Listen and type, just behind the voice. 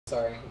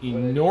Sorry.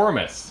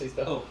 Enormous.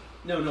 Oh,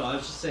 no, I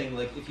was just saying,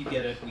 like, if you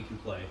get it, we can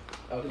play.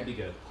 Okay. It'll be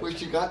good.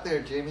 What you got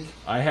there, Jamie?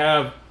 I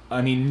have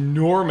an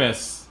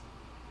enormous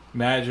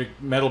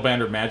Metal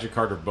Band or Magic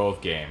card or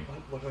both game.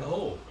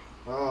 Oh.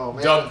 Oh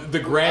man, Dubbed the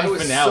grand I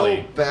was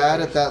finale. so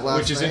bad at that last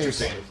which is night.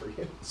 interesting.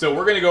 So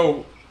we're gonna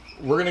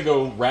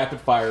go rapid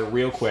fire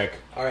real quick.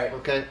 All right.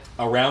 Okay.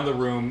 Around the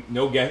room,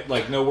 no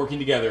working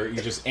together.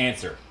 You just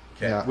answer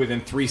Yeah. within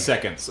 3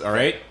 seconds. All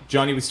right,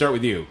 Johnny. We start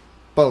with you.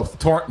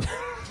 Both. You're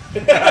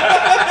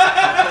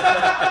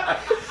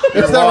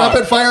Is that wrong.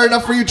 rapid fire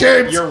enough for you,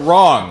 James? You're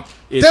wrong.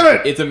 Damn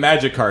it! It's a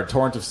Magic card,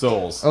 Torrent of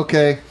Souls.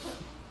 Okay.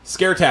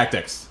 Scare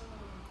Tactics.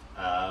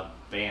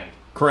 Band.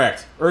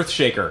 Correct.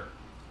 Earthshaker.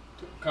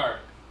 Card.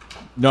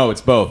 No,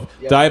 it's both.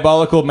 Yep.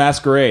 Diabolical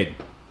Masquerade.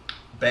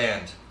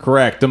 Band.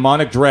 Correct.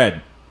 Demonic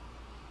Dread.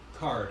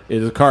 Card.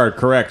 It is a card.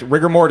 Correct.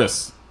 Rigor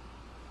Mortis.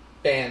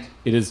 Band.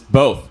 It is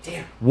both.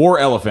 Damn. War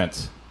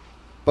Elephant.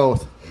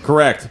 Both.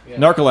 Correct. Yeah.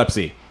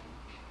 Narcolepsy.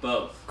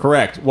 Both.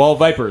 Correct. Wall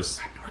Vipers.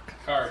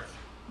 Card.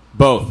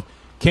 Both.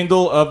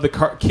 Kindle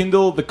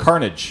the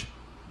Carnage.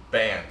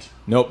 Band.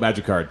 Nope,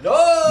 Magic card.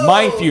 No.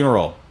 Mind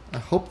Funeral. I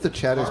hope the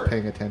chat is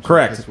paying attention.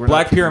 Correct. because we're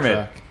Black not keeping Pyramid.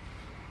 track.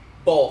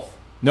 Both.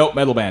 Nope,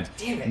 Metal Band.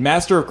 Damn it.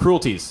 Master of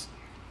Cruelties.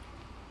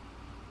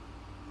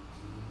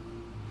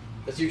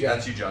 That's you, John.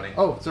 That's you, Johnny.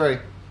 Oh, sorry.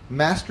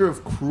 Master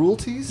of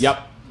Cruelties?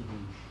 Yep.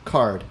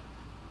 Card.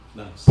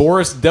 Nice.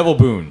 Boris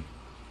Devilboon.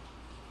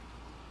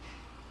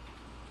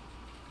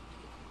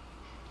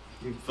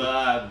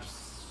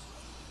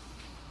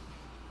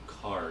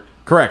 Card.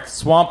 Correct.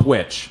 Swamp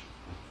Witch.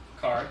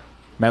 Card.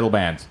 Metal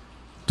Band.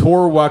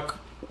 Torwakai.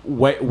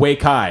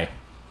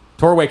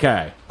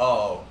 Torwakai.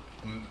 Oh,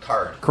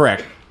 card.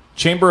 Correct.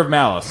 Chamber of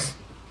Malice.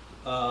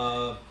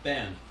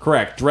 Band.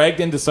 Correct. Dragged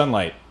into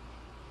Sunlight.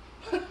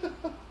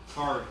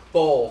 Card.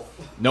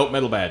 Both. Nope,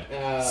 Metal Band.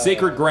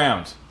 Sacred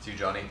Ground. It's you,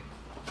 Johnny.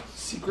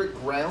 Secret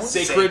Ground?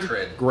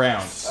 Sacred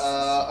Ground.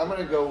 I'm going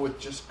to go with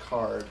just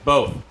card.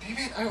 Both. Damn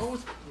it, I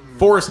always...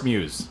 Forest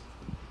Muse.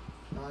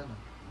 I know.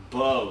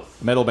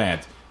 Both. Metal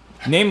Band.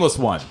 Nameless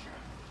One.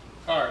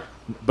 Card.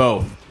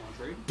 Both.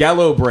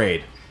 Gallow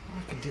Braid.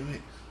 I can do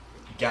it.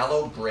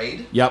 Gallow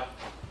Braid. Yep.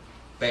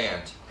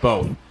 Band.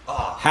 Both.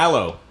 Ah.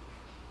 Hallow.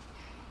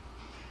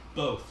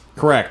 Both.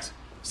 Correct.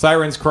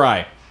 Siren's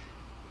Cry.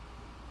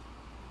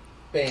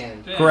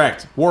 Band.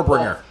 Correct.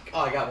 Warbringer.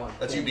 Oh, I got one.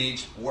 That's you,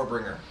 Beach.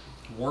 Warbringer.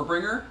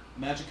 Warbringer.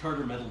 Magic card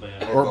or metal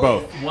band. Or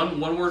both. One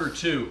word or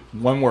two.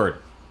 One word.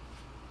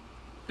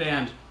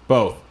 Band.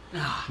 Both.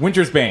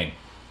 Winter's Bane.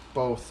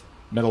 Both.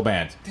 Metal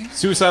Band.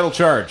 Suicidal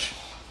Charge.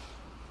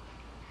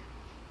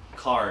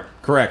 Card.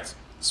 Correct.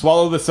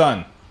 Swallow the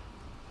Sun.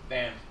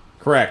 Band.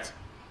 Correct.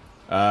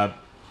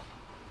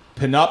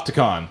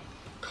 Panopticon.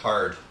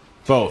 Card.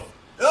 Both.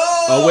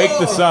 Oh! Awake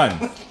the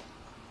Sun.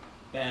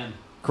 Band.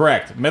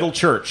 Correct. Metal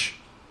Church.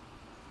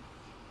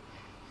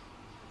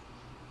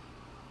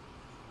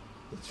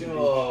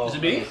 Oh, Is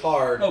it me?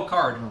 Card. Oh,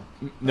 card.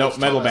 Nope,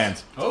 Metal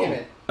Band. Oh. Damn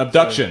it.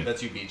 Abduction.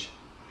 That's you, Beach.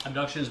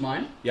 Abduction is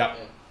mine. Yep.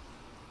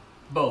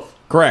 Both.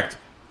 Correct.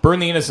 Burn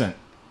the Innocent.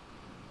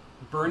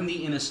 Burn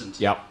the innocent.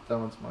 Yep. That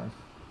one's mine.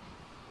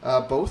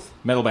 Both?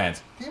 Metal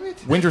Band. Damn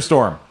it. Winter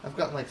Storm. I've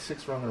gotten like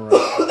 6 wrong in a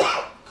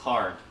row.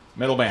 Card.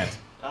 Metal Band.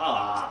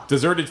 Ah.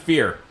 Deserted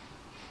Fear.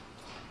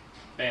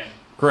 Band.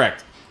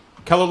 Correct.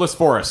 Colorless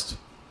Forest.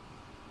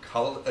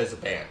 Color is a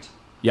band.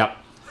 Yep.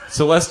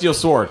 Celestial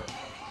Sword.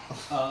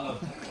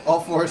 All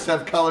forests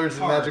have colors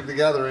in Magic the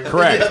Gathering.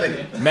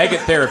 Correct. Maggot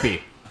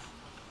Therapy.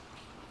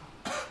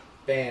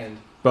 Band.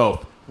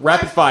 Both.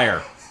 Rapid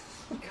Fire.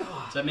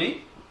 Is that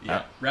me?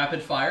 Yeah.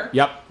 Rapid fire.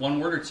 Yep. One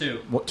word or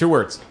two. 2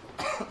 words.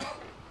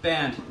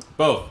 Band.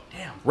 Both.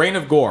 Damn. Reign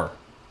of Gore.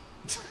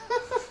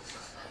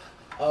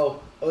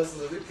 Oh, this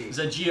is a repeat. Is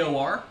that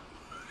G-O-R?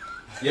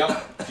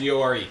 Yep.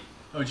 G-O-R-E.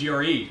 Oh,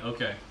 G-R-E.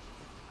 Okay.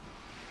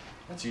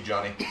 That's you,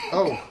 Johnny.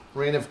 Oh,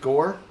 Reign of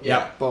Gore?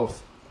 Yep.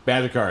 Both.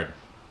 Magic card.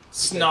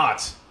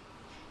 Snot.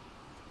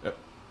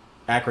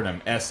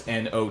 Acronym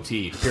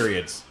S-N-O-T.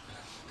 Periods.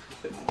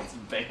 It's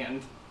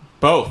band.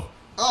 Both.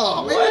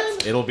 Oh,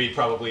 man. It'll be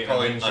probably an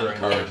Probably uninsuring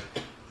uncard. word.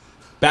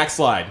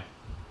 Backslide.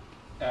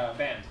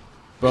 Band.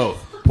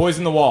 Both.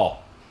 Poison the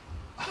Wall.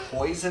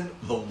 Poison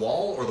the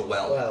wall or the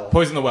well? Well.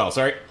 Poison the Well,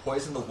 sorry.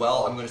 Poison the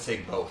well. I'm going to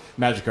say both.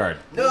 Magic card.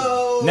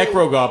 No.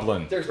 Necro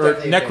Goblin. There's Or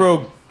definitely a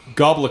Necro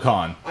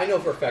Goblicon. I know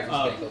for a fact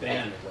it's Band.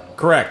 Band. As well.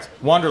 Correct.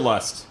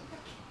 Wanderlust.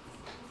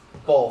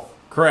 Both.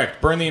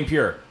 Correct. Burn the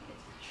Impure.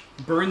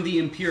 Burn the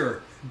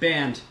impure.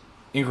 Band.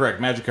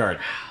 Incorrect. Magic card.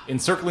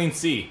 Encircling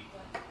Sea.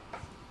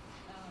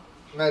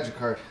 Magic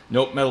card.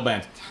 Nope. Metal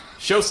Band.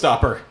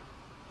 Showstopper.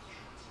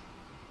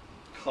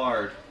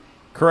 Card.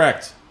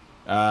 Correct.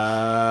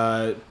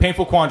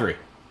 Painful Quandary.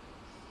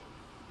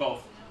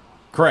 Both.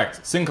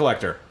 Correct. Sin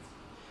Collector.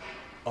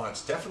 Oh,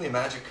 it's definitely a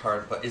magic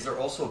card, but is there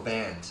also a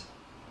band?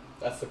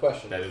 That's the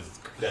question. That is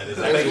That's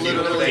actually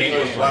literally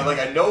dangerous. Well, I'm like,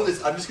 I know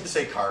this. I'm just going to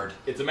say card.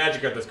 It's a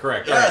magic card. That's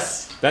correct.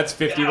 Yes! All right. That's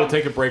 50. We'll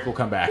take a break. We'll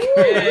come back.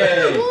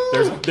 Yay!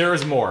 There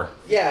is more.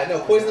 Yeah, no,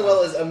 Poison the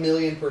Well is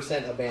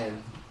 1,000,000% a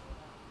band.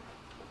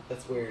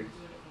 That's weird.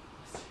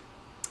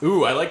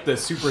 Ooh, I like the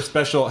super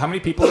special. How many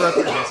people are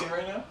guessing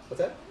right now?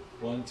 What's that?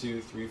 1,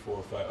 2, 3,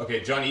 4, 5.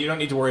 Okay, Johnny, you don't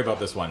need to worry about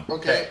this one.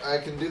 Okay, I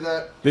can do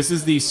that. This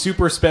is the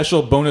super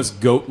special bonus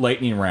goat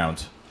lightning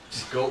round.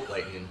 Goat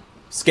lightning.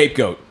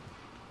 Scapegoat.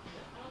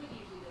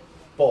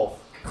 Both.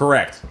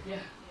 Correct. Yeah.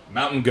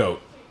 Mountain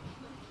goat.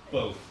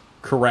 Both.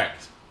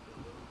 Correct.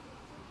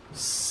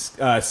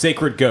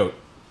 Sacred goat.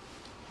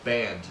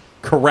 Band.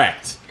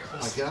 Correct. Oh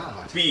my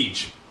god.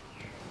 Beach.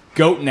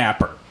 Goat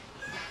napper.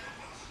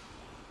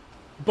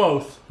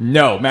 Both.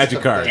 No,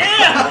 magic card.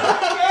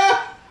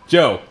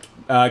 Joe.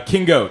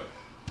 King goat.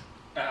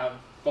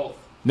 Both.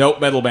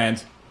 Nope, metal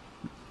band.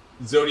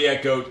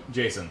 Zodiac goat.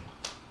 Jason.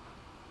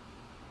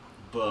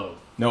 Both.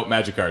 Nope,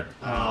 magic card.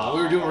 Oh,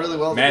 we were doing really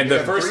well. Man, We the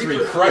got first 3 three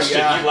for crushed 3.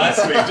 it. You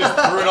last week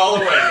just threw it all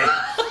away.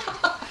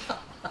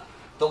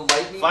 The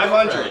lightning.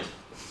 500. goat round.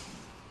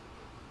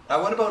 I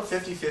went about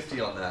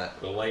 50-50 on that.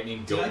 The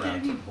lightning Did I goat get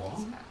any round.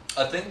 wrong?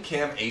 I think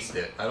Cam aced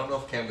it. I don't know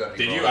if Cam got any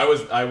Did wrong. you?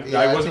 I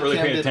I wasn't think really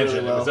Cam paying did attention.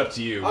 really It was well. up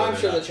to you. I'm whether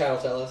sure or the not. chat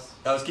will tell us.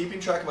 I was keeping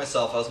track of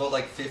myself. I was about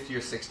like 50 or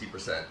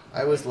 60%.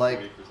 I was like,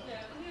 Yeah, it was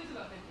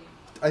about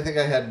 50. I think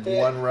I had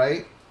Yeah. 1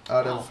 right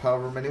out of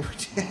however many we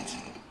did.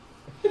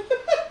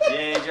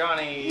 Yay,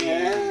 Johnny!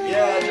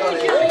 Yeah,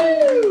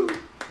 Johnny.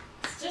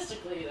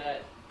 Statistically,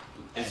 that.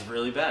 It's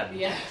really bad.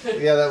 Yeah.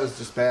 Yeah, that was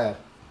just bad.